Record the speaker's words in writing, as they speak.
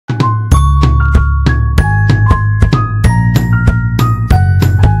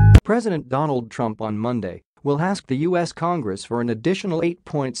President Donald Trump on Monday will ask the U.S. Congress for an additional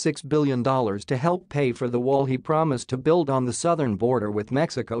 $8.6 billion to help pay for the wall he promised to build on the southern border with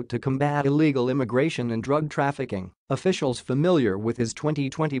Mexico to combat illegal immigration and drug trafficking, officials familiar with his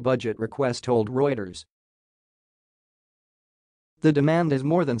 2020 budget request told Reuters. The demand is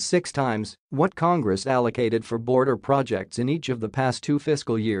more than 6 times what Congress allocated for border projects in each of the past 2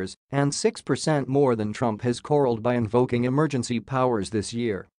 fiscal years and 6% more than Trump has corralled by invoking emergency powers this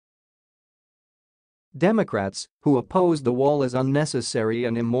year. Democrats, who oppose the wall as unnecessary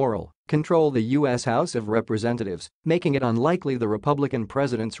and immoral, control the U.S. House of Representatives, making it unlikely the Republican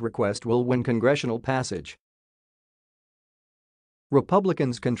president's request will win congressional passage.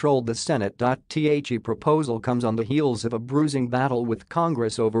 Republicans controlled the Senate. The proposal comes on the heels of a bruising battle with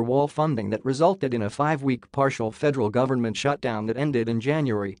Congress over wall funding that resulted in a 5-week partial federal government shutdown that ended in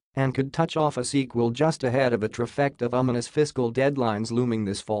January and could touch off a sequel just ahead of a trifecta of ominous fiscal deadlines looming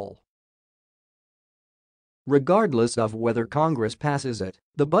this fall. Regardless of whether Congress passes it,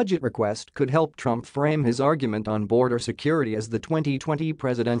 the budget request could help Trump frame his argument on border security as the 2020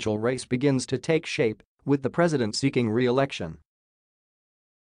 presidential race begins to take shape, with the president seeking re-election.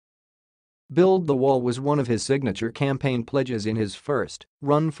 Build the wall was one of his signature campaign pledges in his first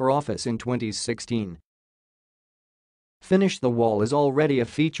run for office in 2016. Finish the wall is already a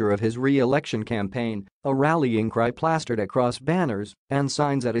feature of his re-election campaign, a rallying cry plastered across banners and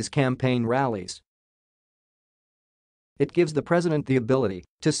signs at his campaign rallies. It gives the president the ability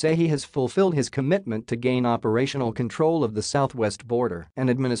to say he has fulfilled his commitment to gain operational control of the southwest border, an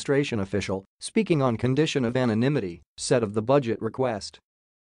administration official, speaking on condition of anonymity, said of the budget request.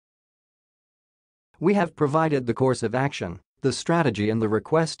 "We have provided the course of action, the strategy and the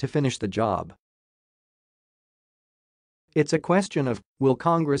request to finish the job. It's a question of, will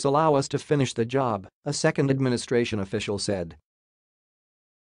Congress allow us to finish the job," a second administration official said.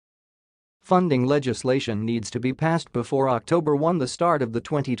 Funding legislation needs to be passed before October 1, the start of the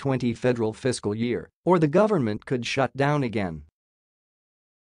 2020 federal fiscal year, or the government could shut down again.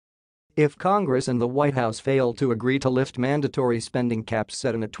 If Congress and the White House fail to agree to lift mandatory spending caps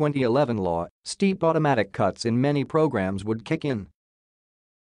set in a 2011 law, steep automatic cuts in many programs would kick in.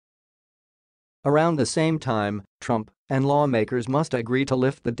 Around the same time, Trump and lawmakers must agree to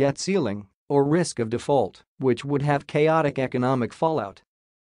lift the debt ceiling or risk of default, which would have chaotic economic fallout.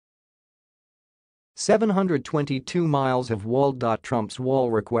 722 miles of wall. Trump's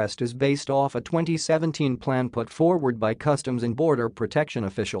wall request is based off a 2017 plan put forward by Customs and Border Protection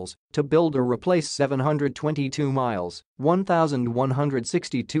officials to build or replace 722 miles,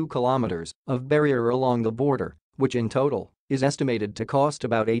 1,162 kilometers, of barrier along the border, which in total is estimated to cost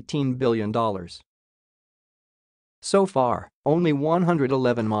about $18 billion. So far, only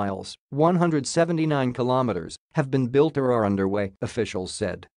 111 miles, 179 kilometers, have been built or are underway, officials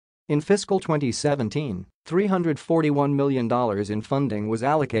said. In fiscal 2017, $341 million in funding was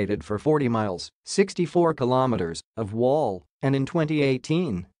allocated for 40 miles, 64 kilometers, of wall, and in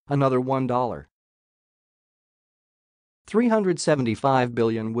 2018, another $375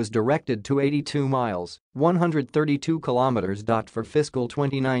 billion was directed to 82 miles, 132 kilometers. For fiscal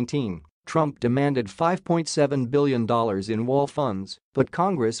 2019, Trump demanded $5.7 billion in wall funds, but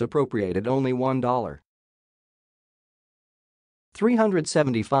Congress appropriated only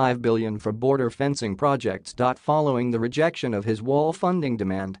 $375 billion for border fencing projects. Following the rejection of his wall funding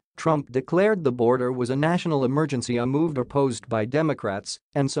demand, Trump declared the border was a national emergency, a move opposed by Democrats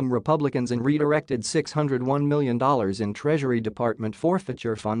and some Republicans, and redirected $601 million in Treasury Department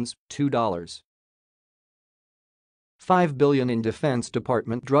forfeiture funds, $5 billion in Defense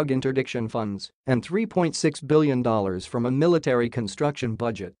Department drug interdiction funds, and $3.6 billion from a military construction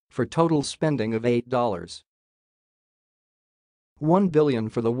budget, for total spending of $1 billion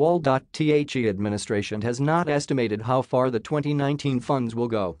for the wall. The administration has not estimated how far the 2019 funds will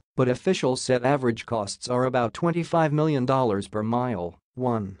go, but officials said average costs are about $25 million per mile,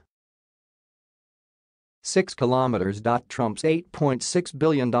 1.6 kilometers. Trump's $8.6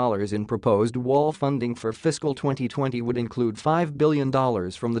 billion in proposed wall funding for fiscal 2020 would include $5 billion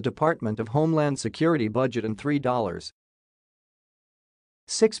from the Department of Homeland Security budget and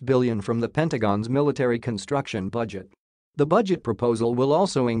 $3.6 billion from the Pentagon's military construction budget. The budget proposal will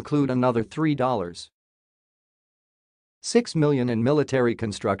also include another $3.6 million in military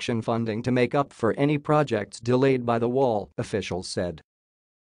construction funding to make up for any projects delayed by the wall, officials said.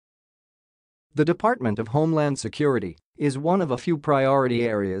 The Department of Homeland Security is one of a few priority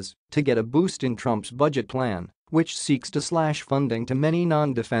areas to get a boost in Trump's budget plan, which seeks to slash funding to many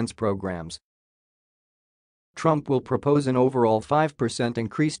non-defense programs. Trump will propose an overall 5%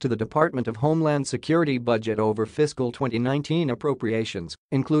 increase to the Department of Homeland Security budget over fiscal 2019 appropriations,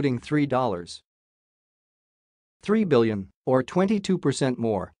 including $3.3 billion, or 22%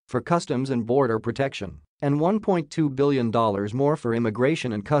 more, for Customs and Border Protection, and $1.2 billion more for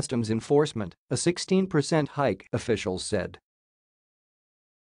Immigration and Customs Enforcement, a 16% hike, officials said.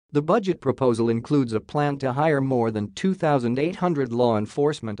 The budget proposal includes a plan to hire more than 2,800 law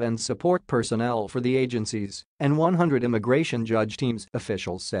enforcement and support personnel for the agencies and 100 immigration judge teams,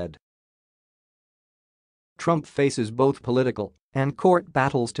 officials said. Trump faces both political and court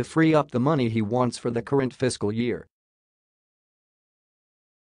battles to free up the money he wants for the current fiscal year.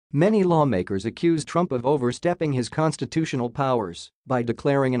 Many lawmakers accuse Trump of overstepping his constitutional powers by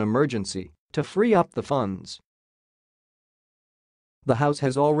declaring an emergency to free up the funds. The House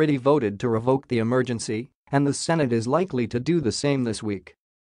has already voted to revoke the emergency, and the Senate is likely to do the same this week.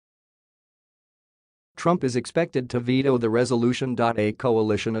 Trump is expected to veto the resolution. A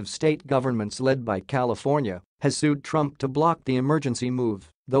coalition of state governments led by California has sued Trump to block the emergency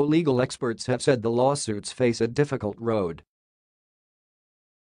move, though legal experts have said the lawsuits face a difficult road.